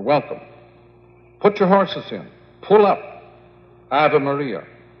 You're welcome. Put your horses in. Pull up. Ave Maria.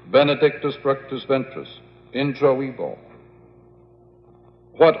 Benedictus fructus ventris. In Joebo.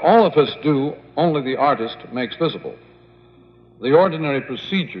 What all of us do, only the artist makes visible. The ordinary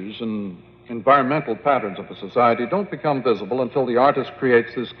procedures and environmental patterns of a society don't become visible until the artist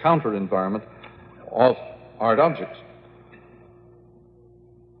creates this counter-environment of art objects.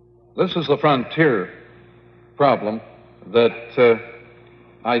 This is the frontier problem that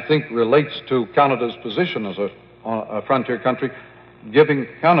I think relates to Canada's position as a frontier country, giving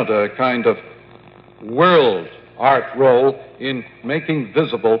Canada a kind of world art role in making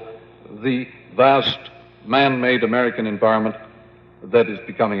visible the vast man-made American environment that is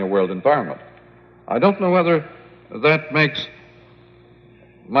becoming a world environment. I don't know whether that makes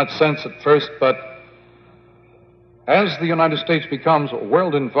much sense at first, but as the United States becomes a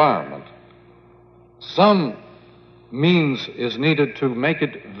world environment, some means is needed to make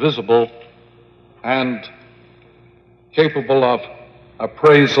it visible and capable of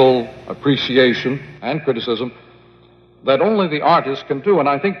appraisal, appreciation, and criticism that only the artist can do. And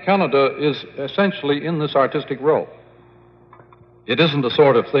I think Canada is essentially in this artistic role. It isn't the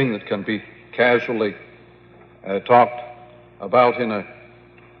sort of thing that can be casually talked about in a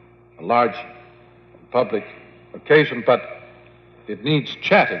large public occasion, but it needs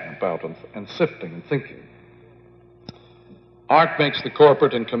chatting about and sifting and thinking. Art makes the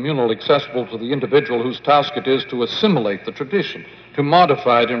corporate and communal accessible to the individual whose task it is to assimilate the tradition, to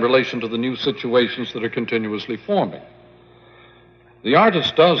modify it in relation to the new situations that are continuously forming. The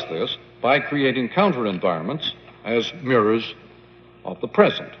artist does this by creating counter-environments as mirrors of the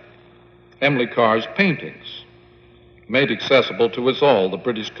present. Emily Carr's paintings made accessible to us all the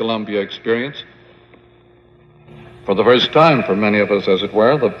British Columbia experience. For the first time, for many of us, as it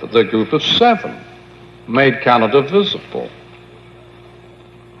were, the group of 7 made Canada visible.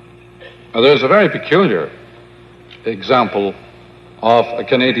 Now, there's a very peculiar example of a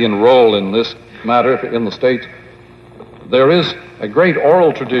Canadian role in this matter in the States there is a great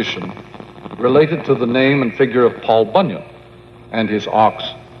oral tradition related to the name and figure of Paul Bunyan and his ox,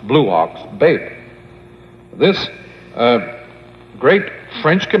 blue ox, Babe. This great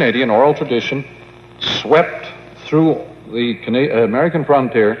French-Canadian oral tradition swept through the American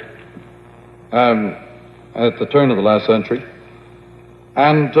frontier at the turn of the last century,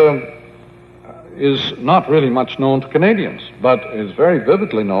 and is not really much known to Canadians, but is very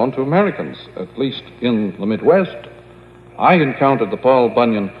vividly known to Americans, at least in the Midwest. I encountered the Paul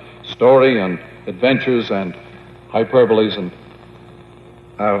Bunyan story and adventures and hyperboles and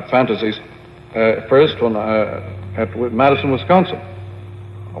fantasies first when at Madison, Wisconsin,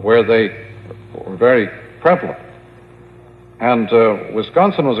 where they were very prevalent. And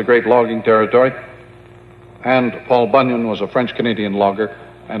Wisconsin was a great logging territory, and Paul Bunyan was a French-Canadian logger,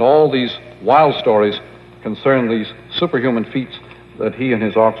 and all these wild stories concern these superhuman feats that he and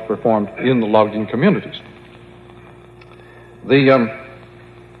his ox performed in the logging communities. The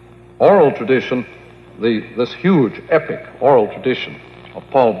oral tradition, this huge, epic oral tradition of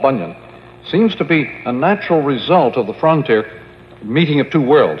Paul Bunyan, seems to be a natural result of the frontier meeting of two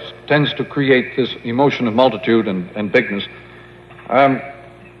worlds, tends to create this emotion of multitude and bigness,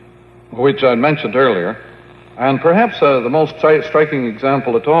 which I mentioned earlier. And perhaps the most striking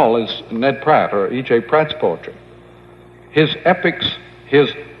example at all is Ned Pratt, or E.J. Pratt's poetry. His epics,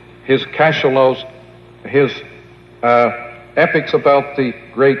 his cachalots, his epics about the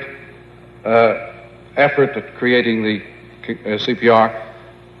great effort at creating the CPR,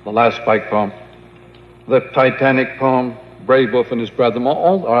 the last Spike poem, the Titanic poem, Brave Wolf and his brethren,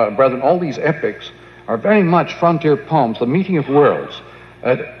 all these epics are very much frontier poems, the meeting of worlds,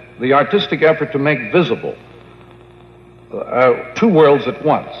 the artistic effort to make visible two worlds at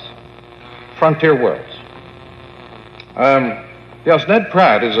once, frontier worlds. Yes, Ned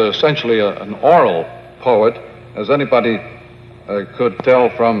Pratt is essentially an oral poet, as anybody could tell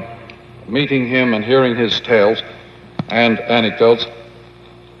from meeting him and hearing his tales and anecdotes.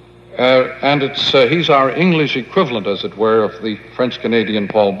 And he's our English equivalent, as it were, of the French-Canadian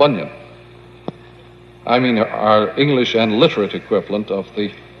Paul Bunyan. I mean, our English and literate equivalent of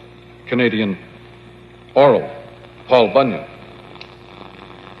the Canadian oral Paul Bunyan.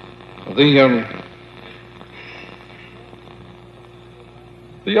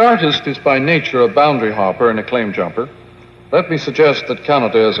 The artist is by nature a boundary hopper and a claim jumper. Let me suggest that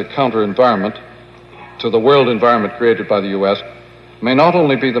Canada, as a counter-environment to the world environment created by the U.S., may not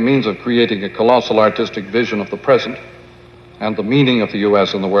only be the means of creating a colossal artistic vision of the present and the meaning of the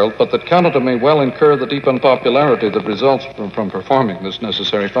U.S. in the world, but that Canada may well incur the deep unpopularity that results from performing this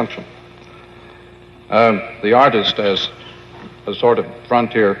necessary function. The artist, as a sort of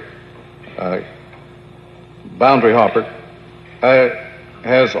frontier boundary hopper,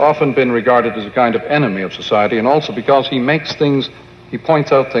 has often been regarded as a kind of enemy of society, and also because he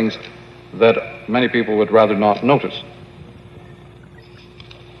points out things that many people would rather not notice.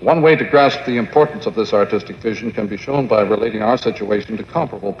 One way to grasp the importance of this artistic vision can be shown by relating our situation to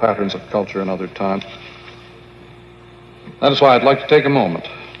comparable patterns of culture in other times. That is why I'd like to take a moment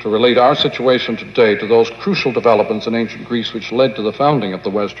to relate our situation today to those crucial developments in ancient Greece which led to the founding of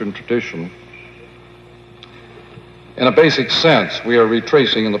the Western tradition. In a basic sense, we are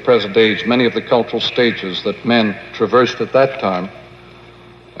retracing in the present age many of the cultural stages that men traversed at that time,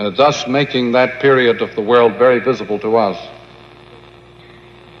 and thus making that period of the world very visible to us.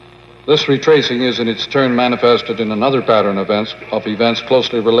 This retracing is in its turn manifested in another pattern of events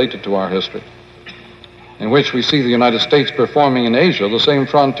closely related to our history, in which we see the United States performing in Asia the same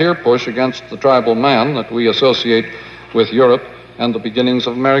frontier push against the tribal man that we associate with Europe and the beginnings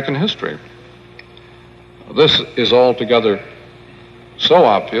of American history. This is altogether so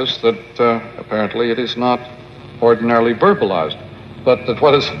obvious that apparently it is not ordinarily verbalized, but that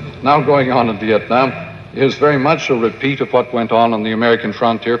what is now going on in Vietnam is very much a repeat of what went on the American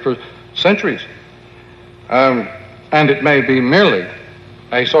frontier for centuries. And it may be merely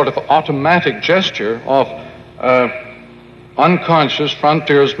a sort of automatic gesture of unconscious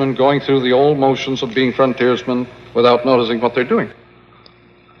frontiersmen going through the old motions of being frontiersmen without noticing what they're doing.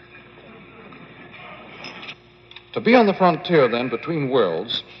 To be on the frontier, then, between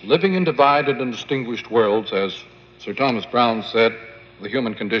worlds, living in divided and distinguished worlds, as Sir Thomas Browne said, the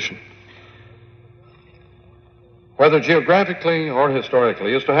human condition, whether geographically or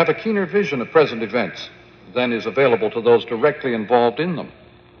historically, is to have a keener vision of present events than is available to those directly involved in them.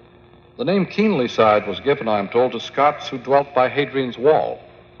 The name keenly side was given, I am told, to Scots who dwelt by Hadrian's Wall,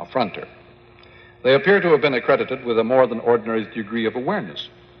 a frontier. They appear to have been accredited with a more than ordinary degree of awareness.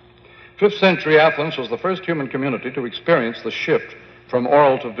 5th century Athens was the first human community to experience the shift from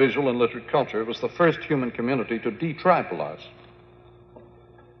oral to visual and literate culture. It was the first human community to detribalize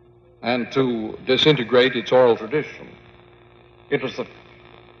and to disintegrate its oral tradition. It was the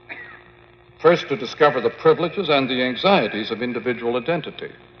first to discover the privileges and the anxieties of individual identity.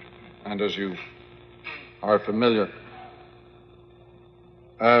 And as you are familiar,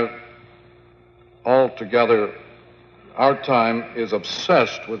 altogether, our time is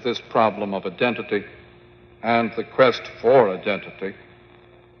obsessed with this problem of identity and the quest for identity.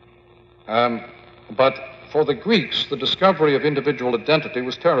 But for the Greeks, the discovery of individual identity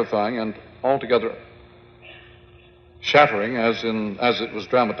was terrifying and altogether shattering, as it was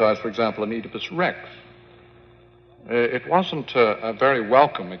dramatized, for example, in Oedipus Rex. It wasn't a very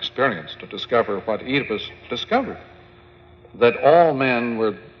welcome experience to discover what Oedipus discovered, that all men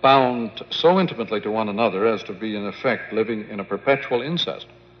were bound so intimately to one another as to be, in effect, living in a perpetual incest.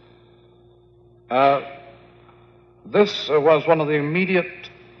 This was one of the immediate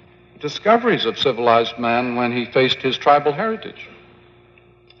discoveries of civilized man when he faced his tribal heritage.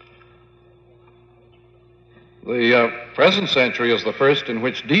 The present century is the first in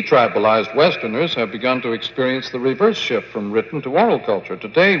which detribalized Westerners have begun to experience the reverse shift from written to oral culture.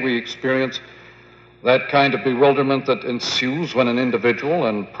 Today we experience that kind of bewilderment that ensues when an individual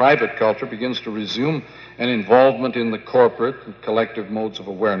and private culture begins to resume an involvement in the corporate and collective modes of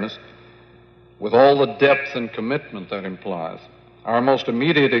awareness with all the depth and commitment that implies. Our most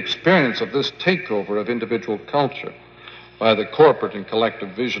immediate experience of this takeover of individual culture by the corporate and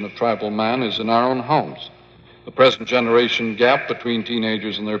collective vision of tribal man is in our own homes. The present generation gap between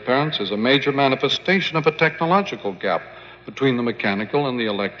teenagers and their parents is a major manifestation of a technological gap between the mechanical and the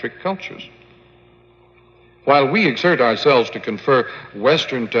electric cultures. While we exert ourselves to confer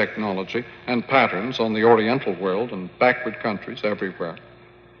Western technology and patterns on the Oriental world and backward countries everywhere,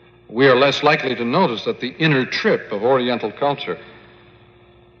 we are less likely to notice that the inner trip of Oriental culture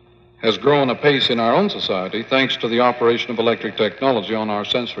has grown apace in our own society thanks to the operation of electric technology on our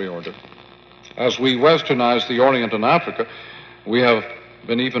sensory order. As we westernize the Orient and Africa, we have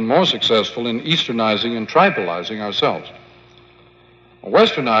been even more successful in easternizing and tribalizing ourselves.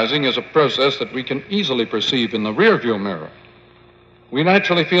 Westernizing is a process that we can easily perceive in the rearview mirror. We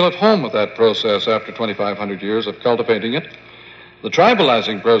naturally feel at home with that process after 2,500 years of cultivating it. The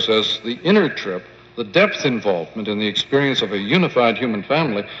tribalizing process, the inner trip, the depth involvement in the experience of a unified human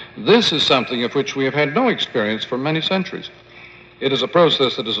family, this is something of which we have had no experience for many centuries. It is a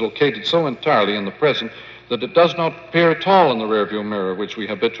process that is located so entirely in the present that it does not appear at all in the rearview mirror, which we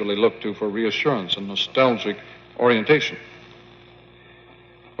habitually look to for reassurance and nostalgic orientation.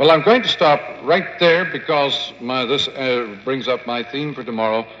 Well, I'm going to stop right there because this brings up my theme for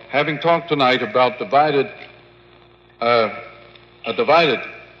tomorrow. Having talked tonight about a divided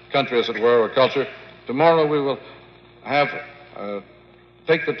country, as it were, or culture, tomorrow we will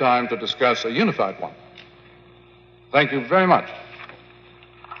take the time to discuss a unified one. Thank you very much.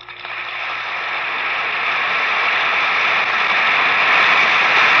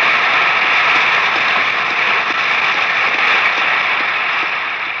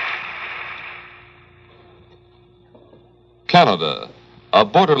 Canada, a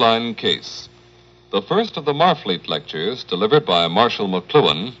borderline case. The first of the Marfleet lectures delivered by Marshall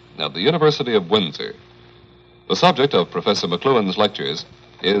McLuhan at the University of Windsor. The subject of Professor McLuhan's lectures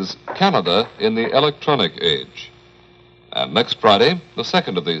is Canada in the Electronic Age. And next Friday, the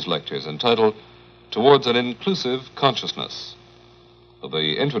second of these lectures, entitled Towards an Inclusive Consciousness.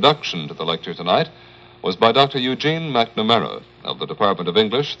 The introduction to the lecture tonight was by Dr. Eugene McNamara of the Department of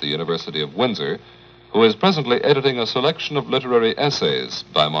English, the University of Windsor, who is presently editing a selection of literary essays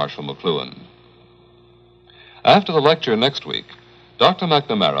by Marshall McLuhan. After the lecture next week, Dr.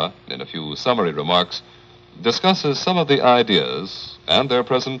 McNamara, in a few summary remarks, discusses some of the ideas and their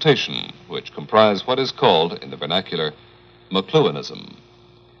presentation, which comprise what is called, in the vernacular, McLuhanism.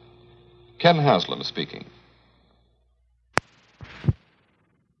 Ken Haslam speaking.